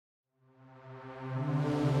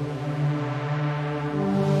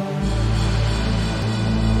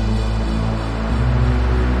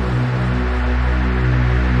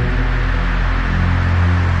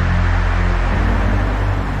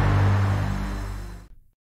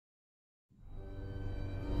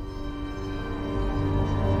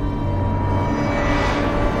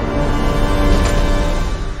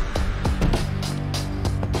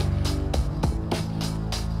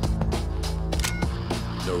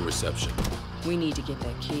reception. We need to get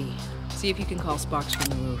that key. See if you can call Sparks from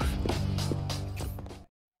the roof.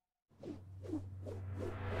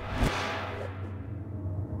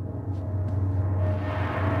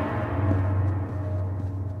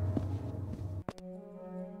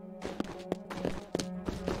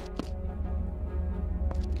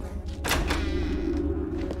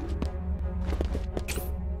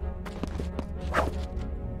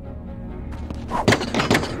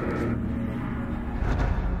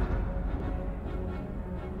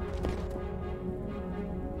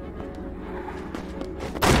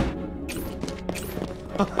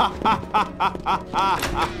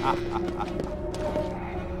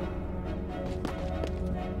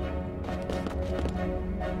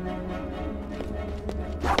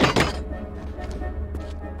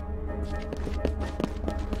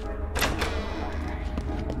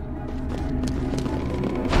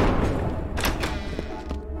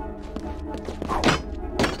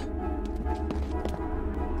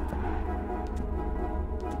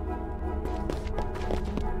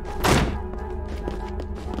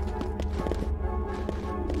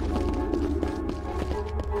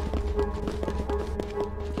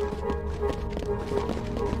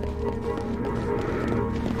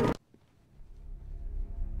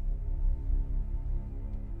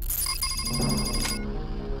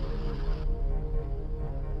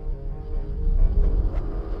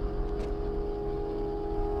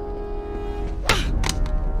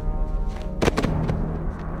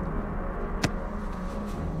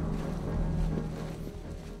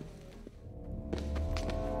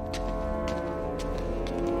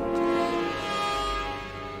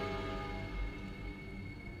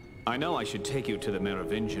 I know I should take you to the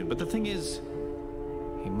Merovingian, but the thing is,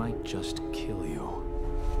 he might just kill you.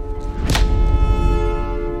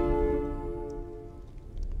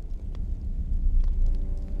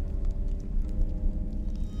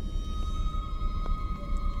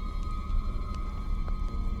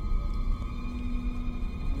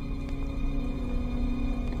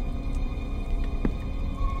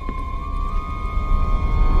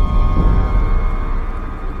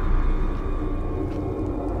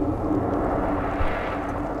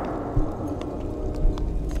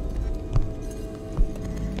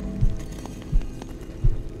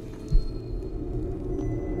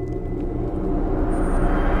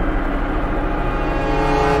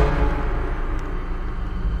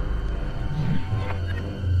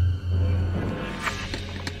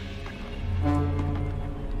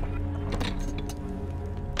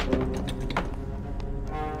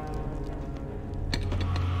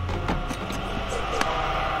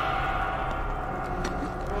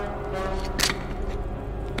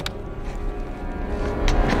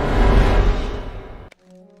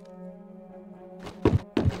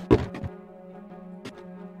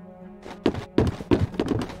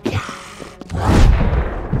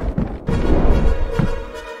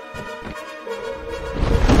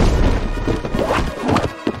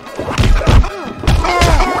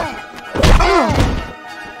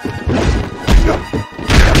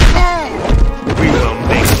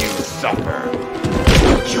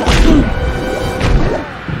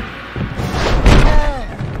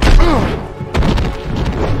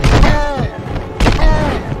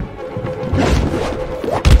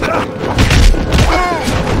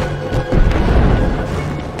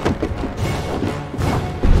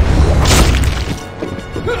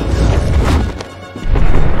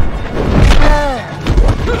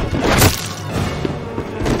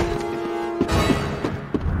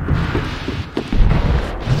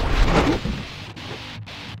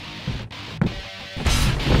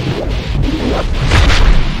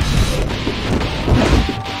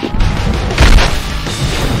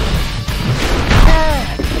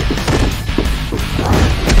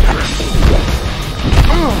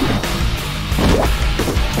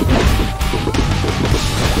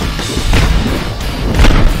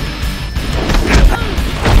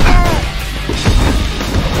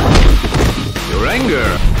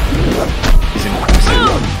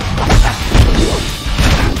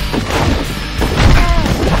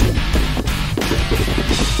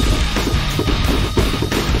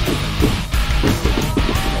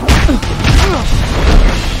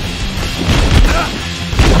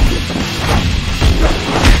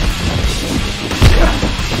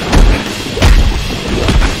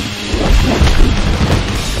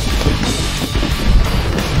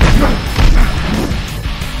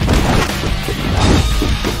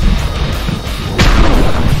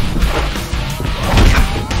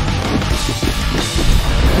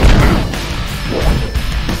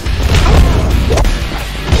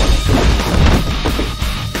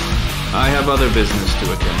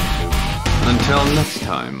 Until next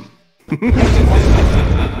time.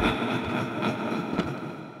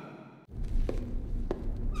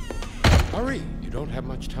 Hurry, you don't have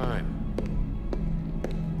much time.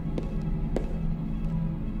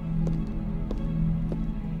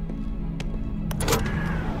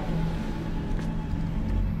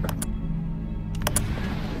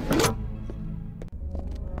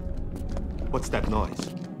 What's that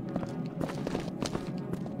noise?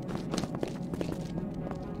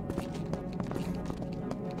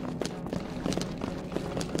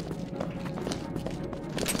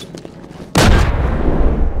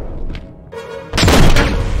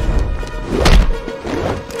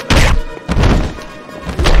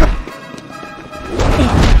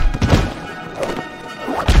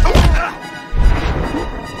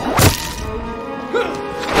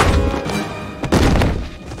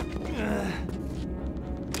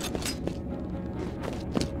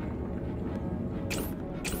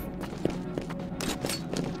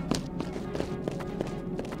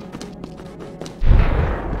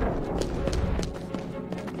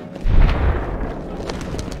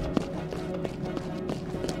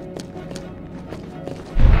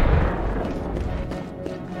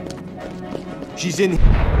 She's in.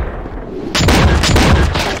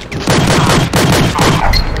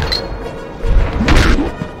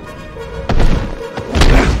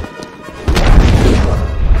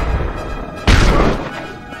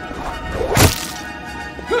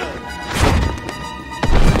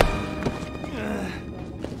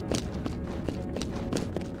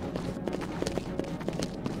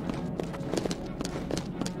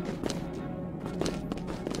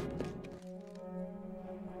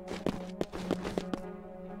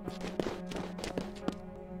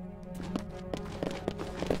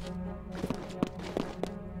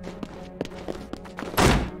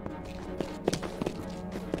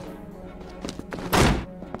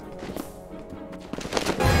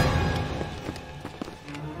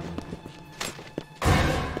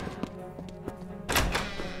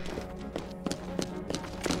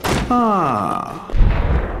 Ah.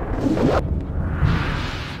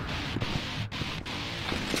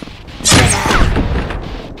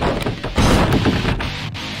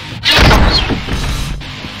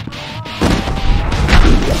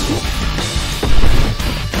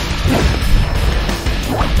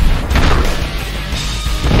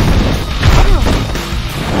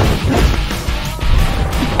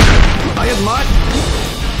 I admire.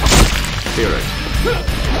 Hear it.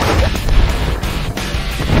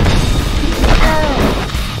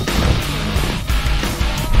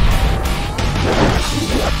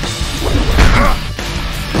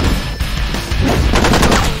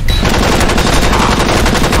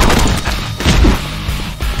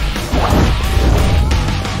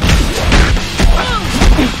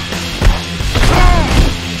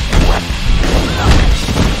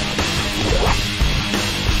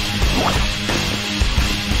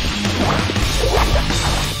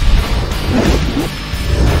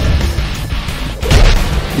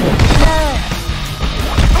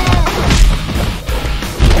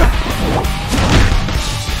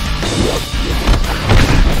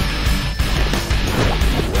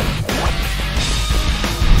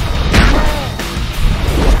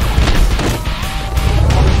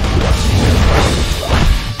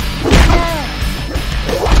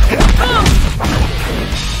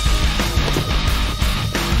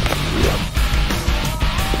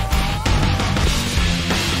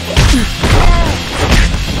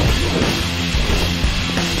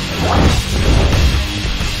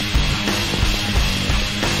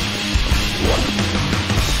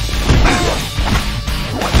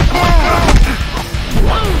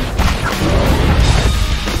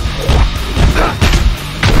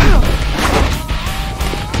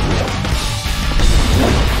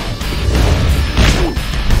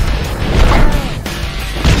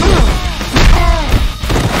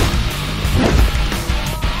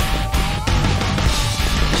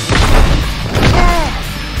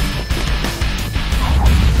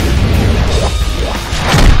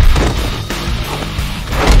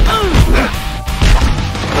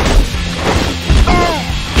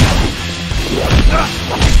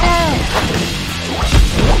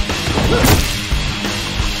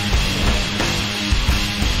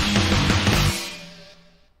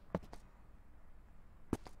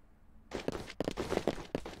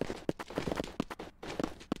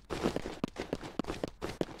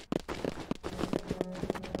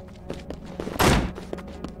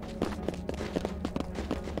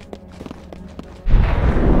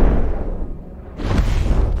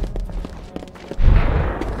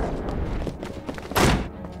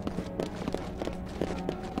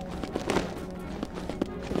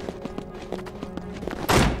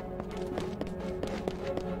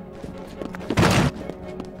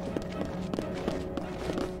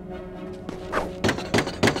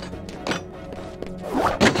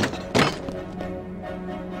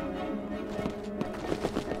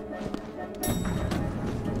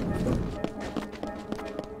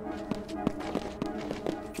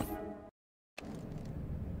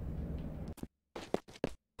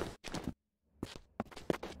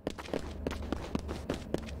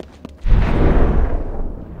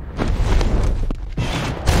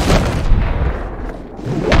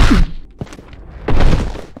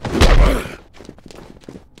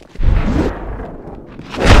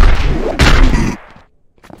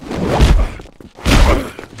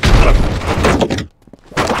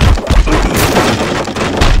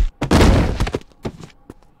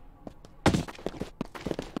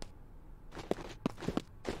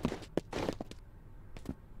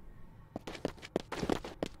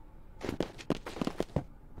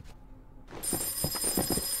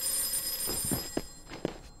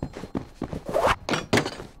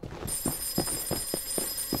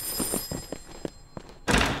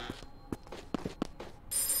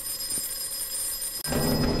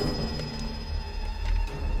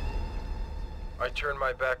 turn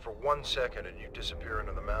my back for 1 second and you disappear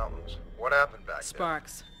into the mountains. What happened back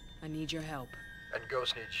Sparks, I need your help. there? And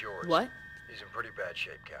Ghost needs yours. What? He's in pretty bad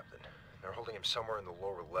shape, Captain. They're holding him somewhere in the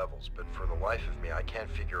lower levels, but for the life of me, I can't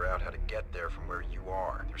figure out how to get there from where you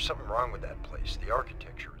are. There's something wrong with that place. The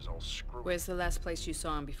architecture is all screwed. Where's the last place you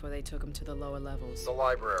saw him before they took him to the lower levels? The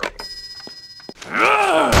library.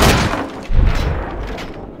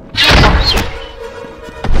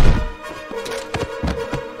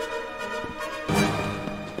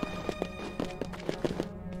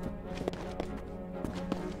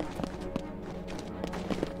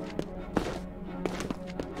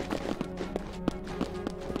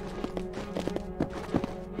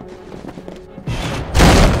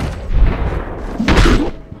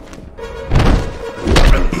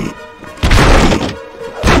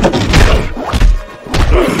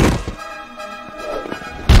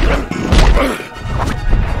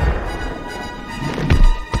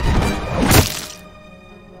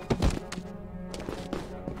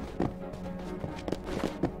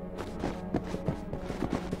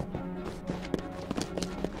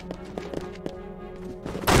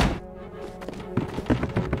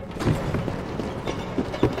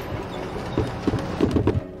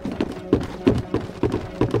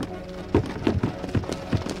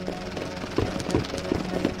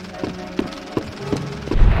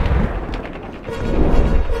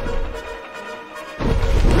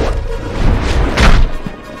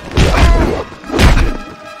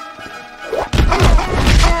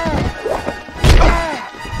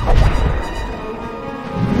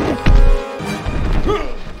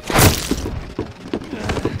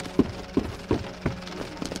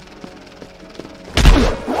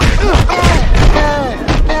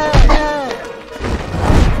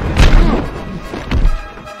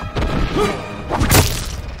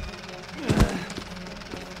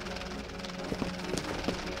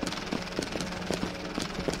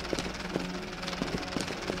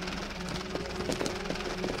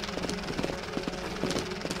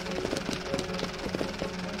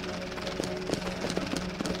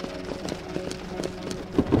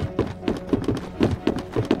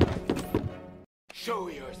 Show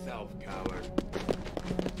yourself, coward.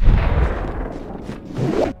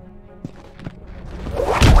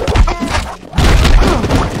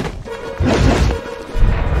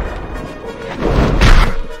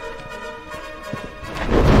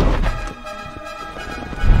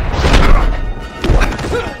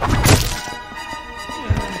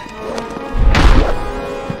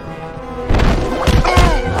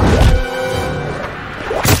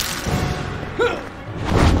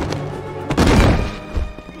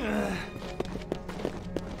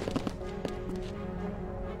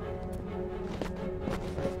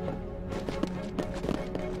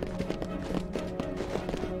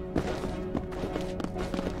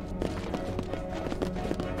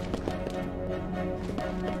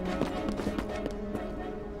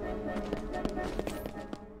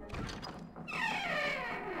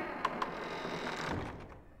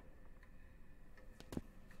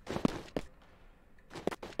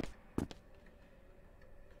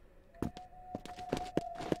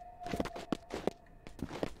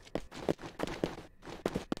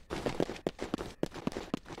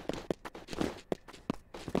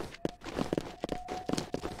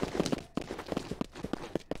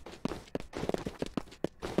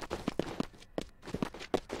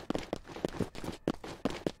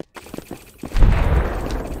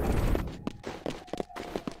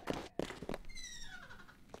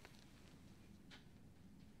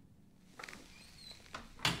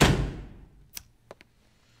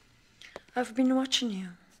 I've been watching you.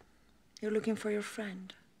 You're looking for your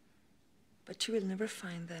friend. But you will never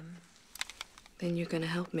find them. Then you're gonna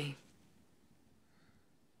help me.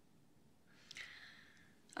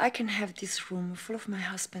 I can have this room full of my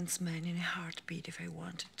husband's men in a heartbeat if I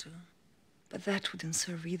wanted to. But that wouldn't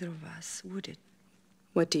serve either of us, would it?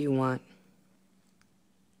 What do you want?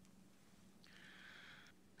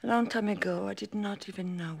 A long time ago, I did not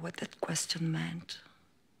even know what that question meant.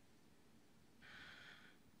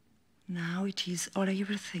 Now it is all I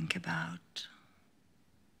ever think about.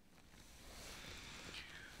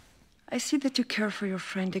 I see that you care for your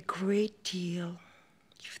friend a great deal.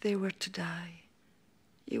 If they were to die,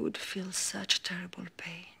 you would feel such terrible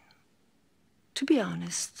pain. To be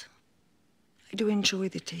honest, I do enjoy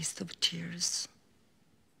the taste of tears.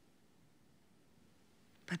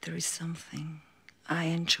 But there is something I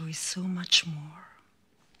enjoy so much more.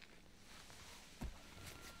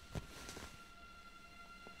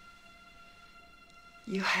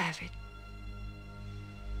 You have it,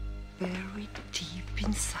 very deep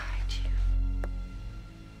inside you,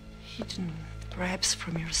 hidden perhaps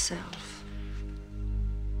from yourself,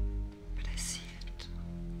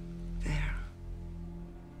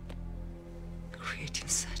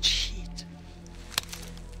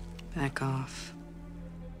 Back off.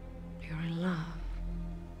 You're in love.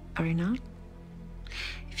 Are you not?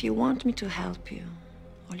 If you want me to help you,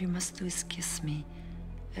 all you must do is kiss me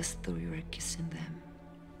as though you were kissing them.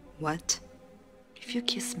 What? If you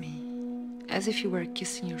kiss me as if you were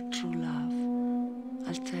kissing your true love,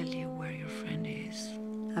 I'll tell you where your friend is.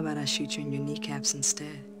 How about I shoot you in your kneecaps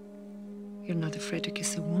instead? You're not afraid to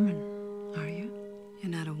kiss a woman, are you?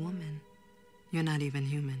 You're not a woman. You're not even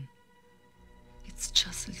human. It's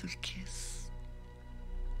just a little kiss.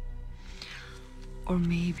 Or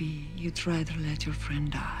maybe you'd rather let your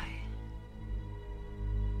friend die.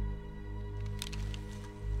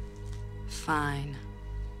 Fine.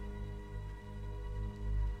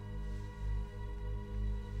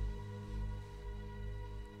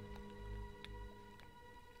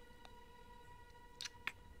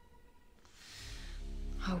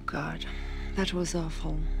 Oh, God, that was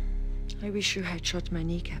awful. I wish you had shot my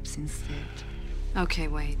kneecaps instead. Okay,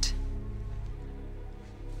 wait.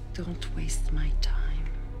 Don't waste my time.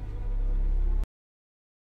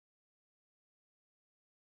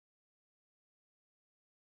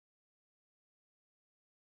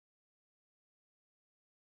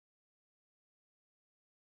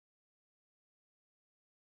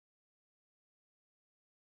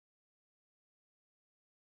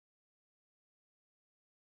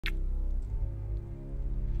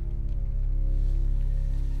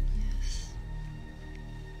 Yes,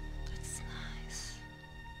 that's nice.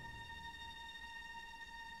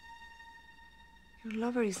 Your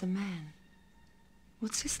lover is a man.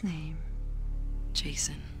 What's his name?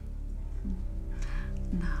 Jason.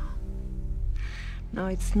 No. No,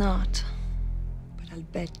 it's not. But I'll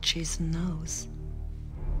bet Jason knows.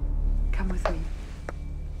 Come with me.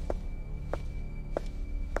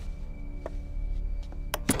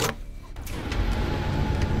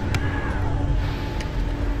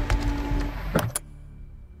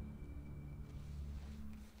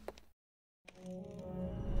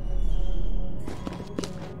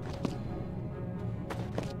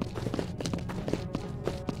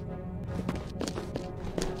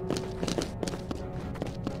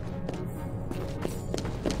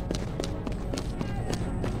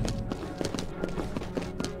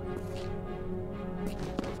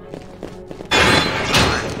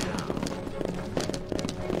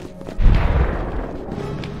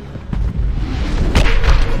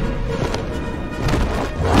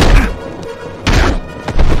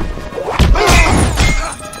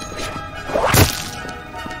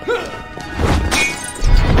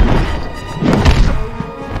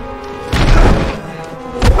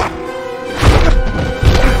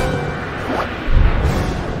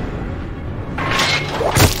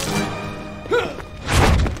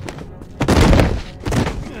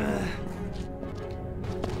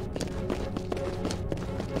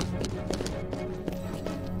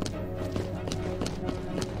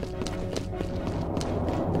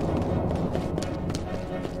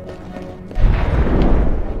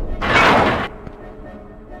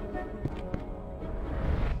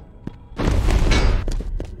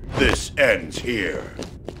 This ends here.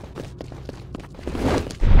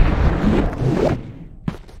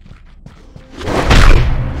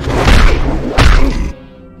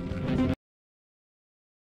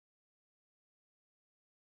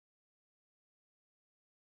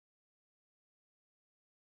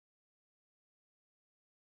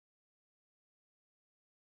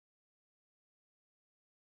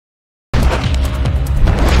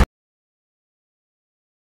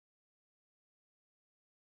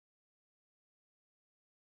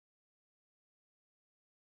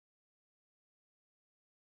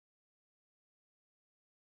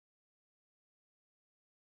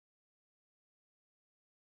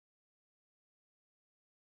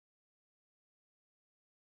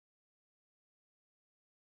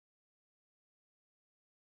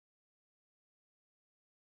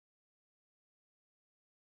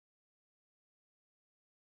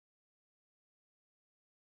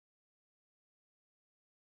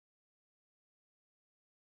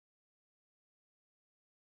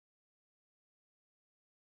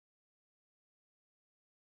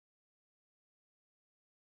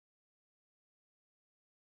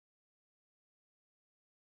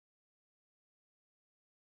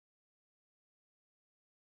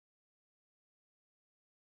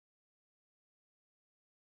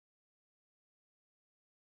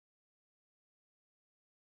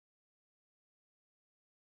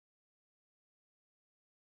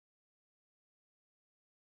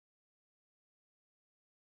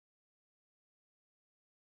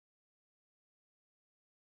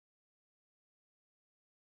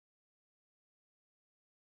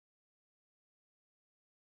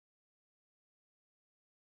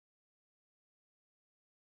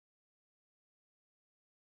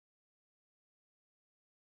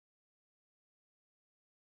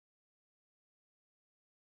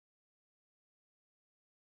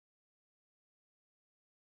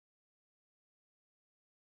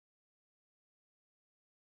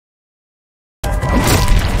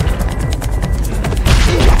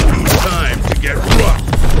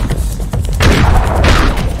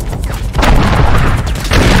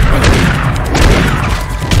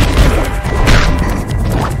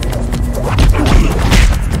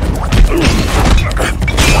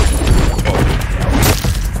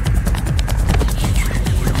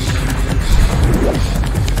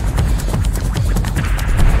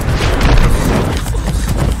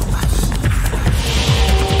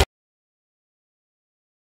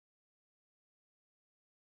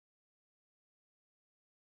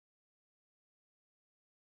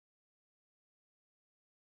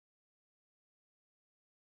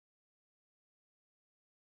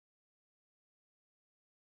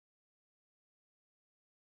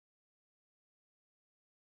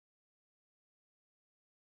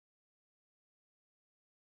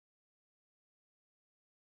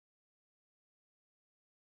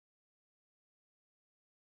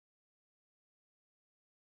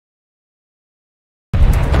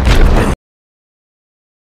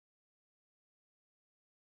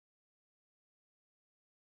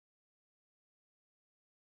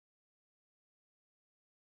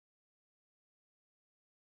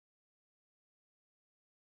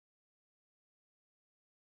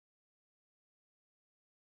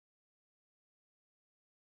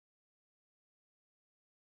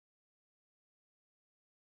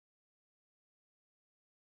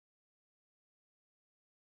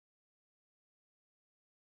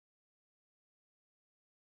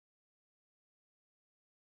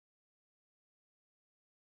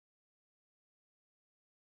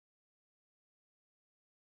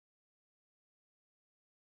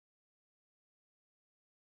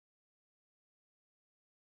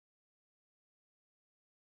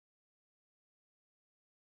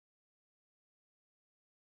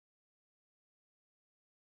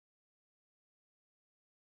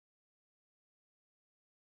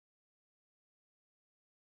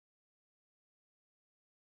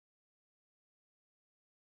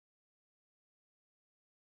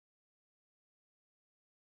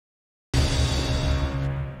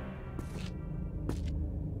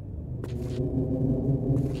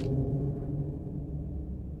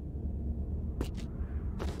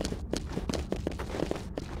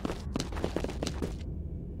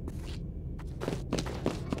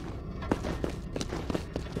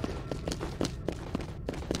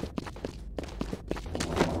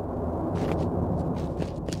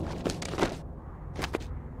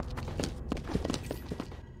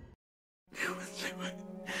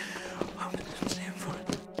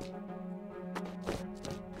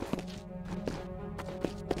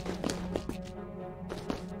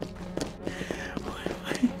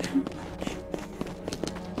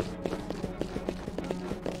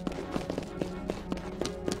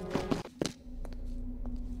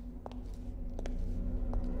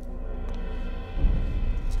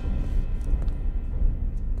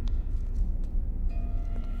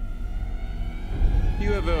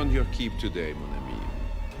 You have earned your keep today, mon ami.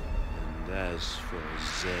 And as for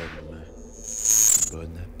them,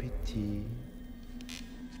 bon appétit.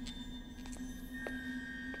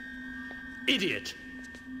 Idiot!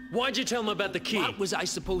 Why'd you tell him about the key? What was I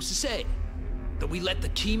supposed to say? That we let the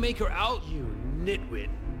keymaker out? You nitwit.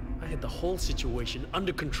 I had the whole situation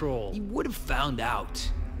under control. He would have found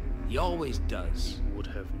out. He always does. He would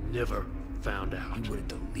have never found out. He would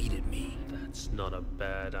have deleted me. That's not a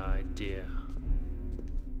bad idea.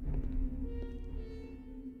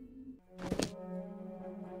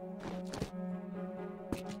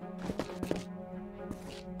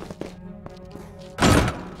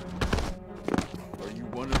 Are you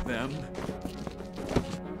one of them?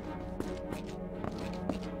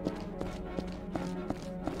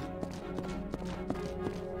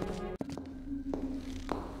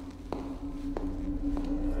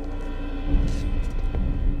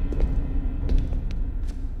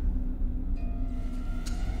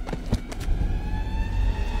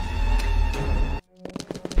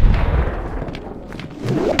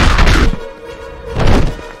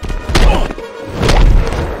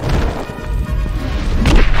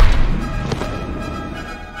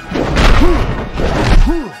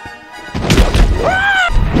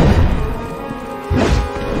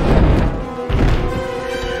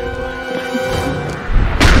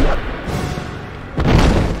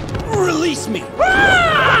 Release me!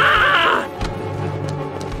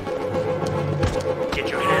 Get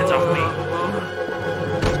your hands off me!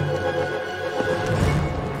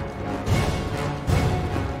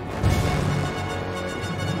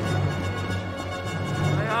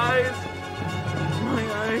 My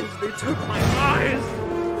eyes, they took my eyes!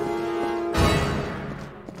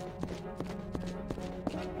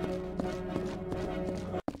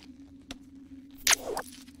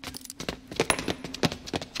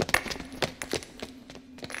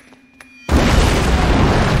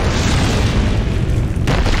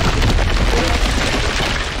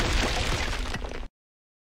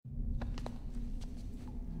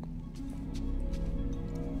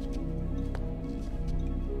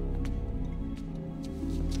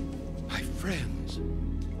 Friends,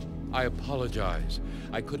 I apologize.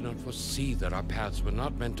 I could not foresee that our paths were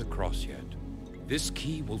not meant to cross yet. This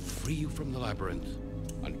key will free you from the labyrinth.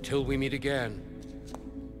 Until we meet again.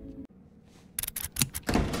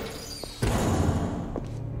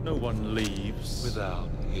 No one leaves Without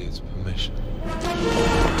his permission.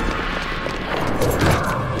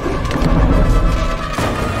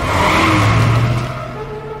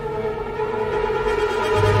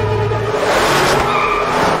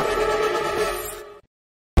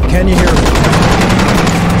 Can you hear me?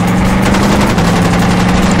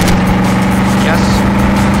 Yes?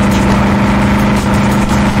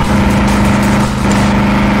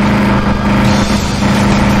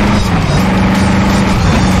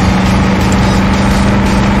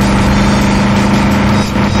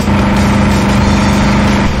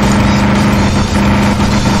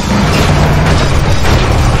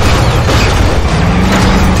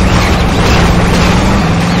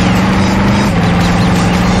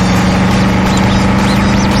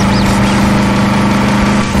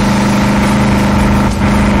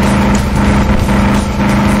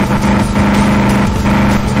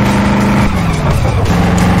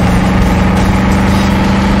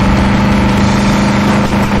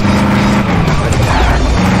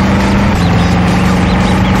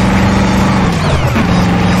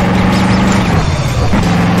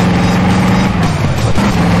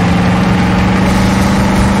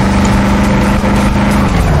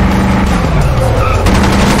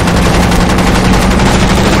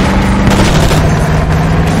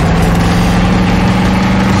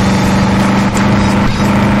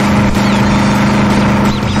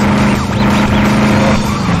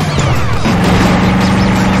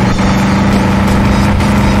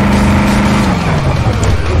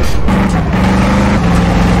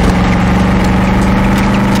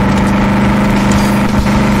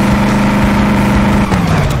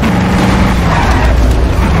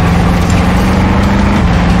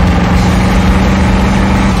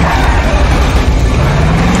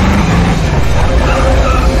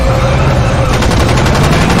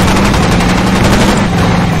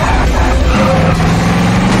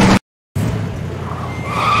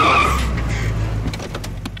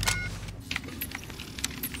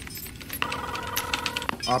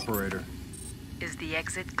 Operator. Is the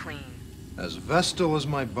exit clean? As vestal as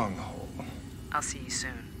my bunghole. I'll see you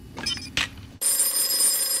soon.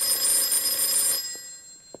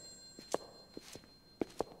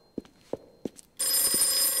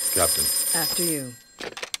 Captain. After you.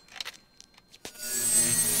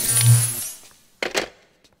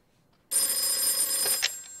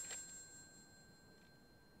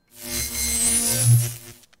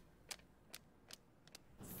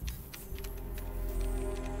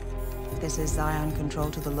 This is Zion Control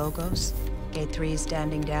to the Logos. Gate 3 is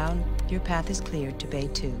standing down. Your path is cleared to Bay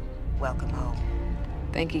 2. Welcome home.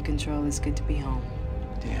 Thank you, Control. It's good to be home.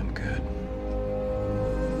 Damn good.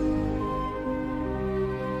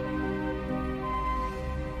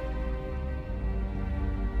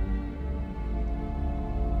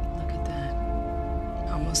 Look at that.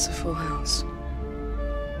 Almost a full house.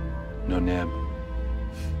 No nab.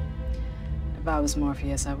 If I was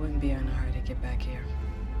Morpheus, I wouldn't be in a hurry to get back here.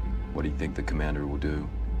 What do you think the commander will do?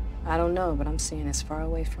 I don't know, but I'm staying as far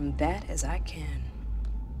away from that as I can.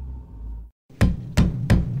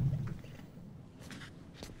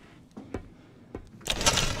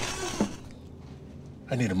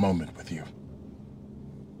 I need a moment with you.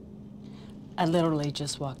 I literally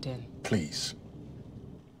just walked in. Please.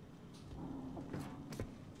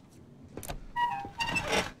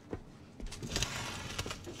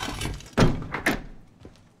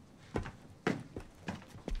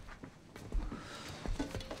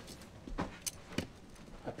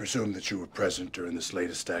 I presume that you were present during this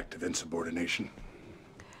latest act of insubordination.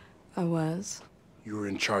 I was. You were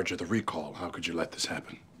in charge of the recall. How could you let this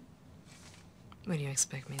happen? What do you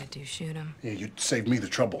expect me to do, shoot him? Yeah, you saved me the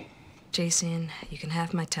trouble. Jason, you can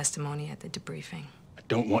have my testimony at the debriefing. I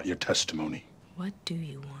don't want your testimony. What do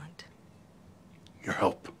you want? Your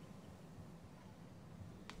help.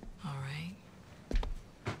 All right.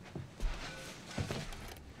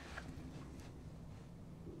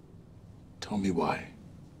 Tell me why.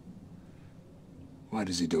 Why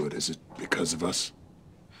does he do it? Is it because of us?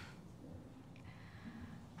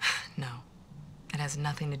 No. It has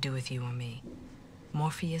nothing to do with you or me.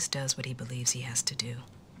 Morpheus does what he believes he has to do.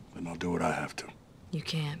 Then I'll do what I have to. You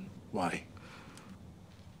can't. Why?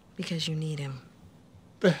 Because you need him.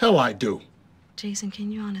 The hell I do. Jason,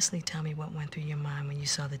 can you honestly tell me what went through your mind when you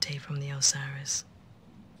saw the tape from the Osiris?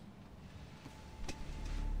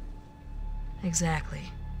 Exactly.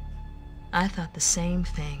 I thought the same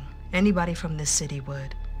thing. Anybody from this city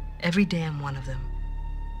would. Every damn one of them.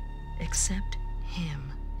 Except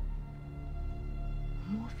him.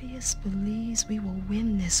 Morpheus believes we will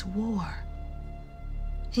win this war.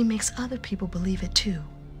 He makes other people believe it too.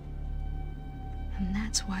 And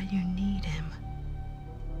that's why you need him.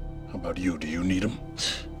 How about you? Do you need him?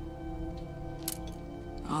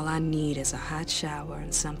 All I need is a hot shower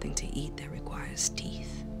and something to eat that requires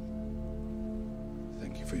teeth.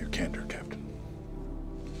 Thank you for your candor, Captain.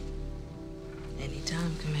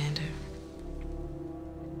 Anytime, Commander.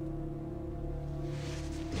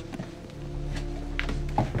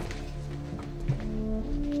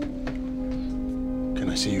 Can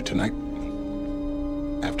I see you tonight?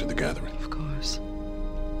 After the gathering? Of course.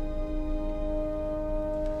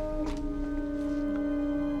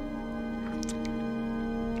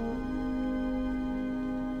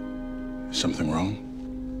 Is something wrong?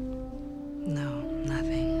 No,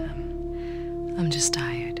 nothing. I'm just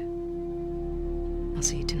tired. I'll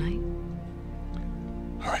see you tonight.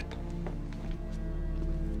 All right.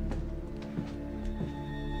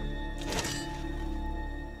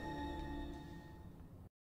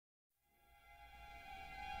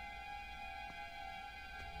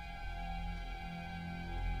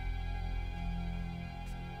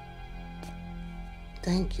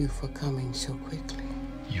 Thank you for coming so quickly.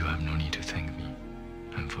 You have no need to thank me.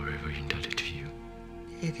 I'm forever indebted to you.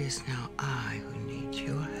 It is now I who need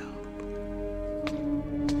your help.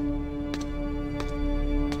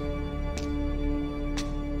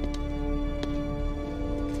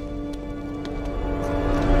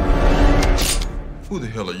 Who the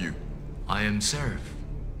hell are you? I am Seraph,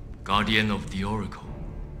 guardian of the Oracle.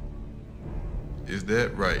 Is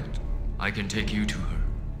that right? I can take you to her.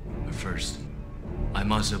 But first, I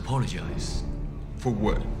must apologize. For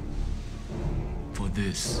what? For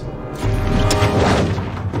this.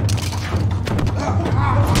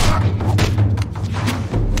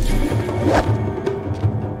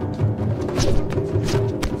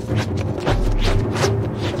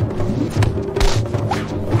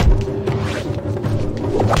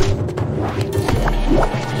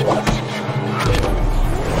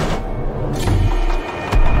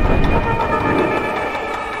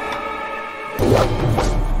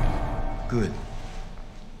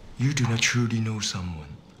 You do not truly know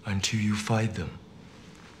someone until you fight them.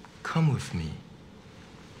 Come with me.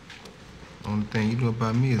 Only thing you know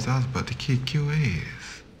about me is I was about to kick your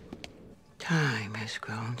ass. Time has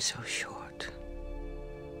grown so short.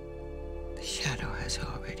 The shadow has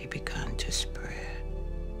already begun to spread.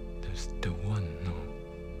 There's the one, no?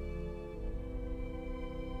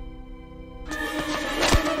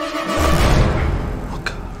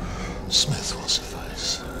 Look, Smith will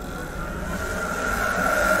suffice.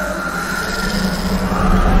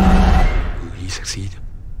 Will he succeed?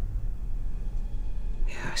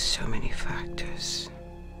 There are so many factors.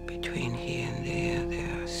 Between here and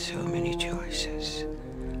there are so many choices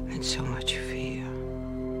and so much fear.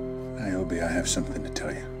 Niobe, I have something to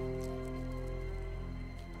tell you.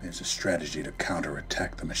 There's a strategy to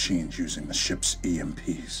counterattack the machines using the ship's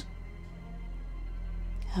EMPs.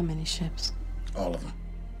 How many ships? All of them.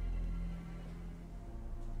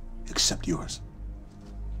 Except yours.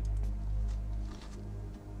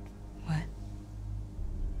 What?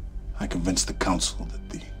 I convinced the council that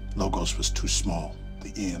the Logos was too small,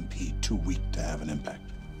 the EMP too weak to have an impact.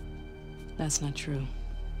 That's not true.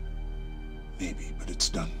 Maybe, but it's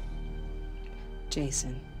done.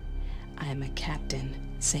 Jason, I am a captain,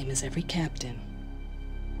 same as every captain.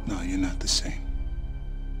 No, you're not the same.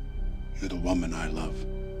 You're the woman I love.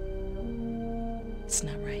 It's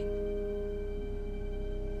not right.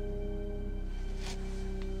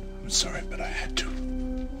 I'm sorry, but I had to.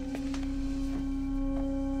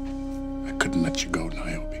 I couldn't let you go,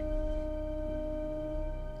 Niobe.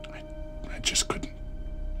 I just couldn't.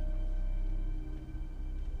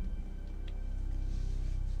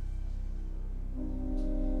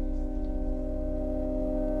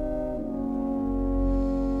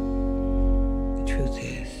 The truth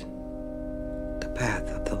is, the path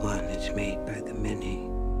of the one is made by the many.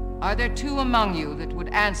 Are there two among you that would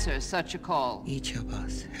answer such a call? Each of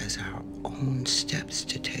us has our own steps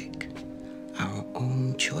to take, our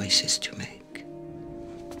own choices to make.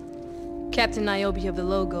 Captain Niobe of the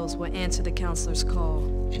Logos will answer the counselor's call.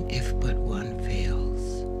 And if but one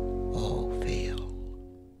fails, all fail.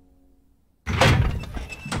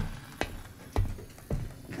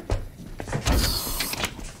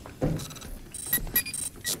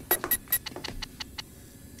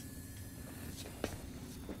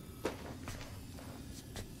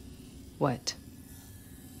 What?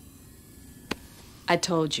 I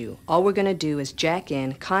told you, all we're gonna do is jack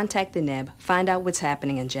in, contact the Neb, find out what's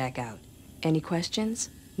happening, and jack out. Any questions?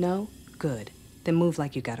 No? Good. Then move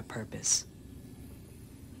like you got a purpose.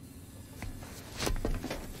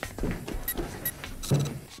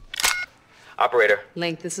 Operator.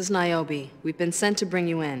 Link, this is Niobe. We've been sent to bring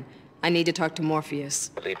you in. I need to talk to Morpheus.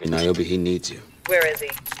 Believe me. Niobe, he needs you. Where is he?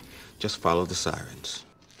 Just follow the sirens.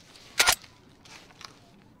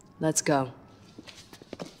 Let's go.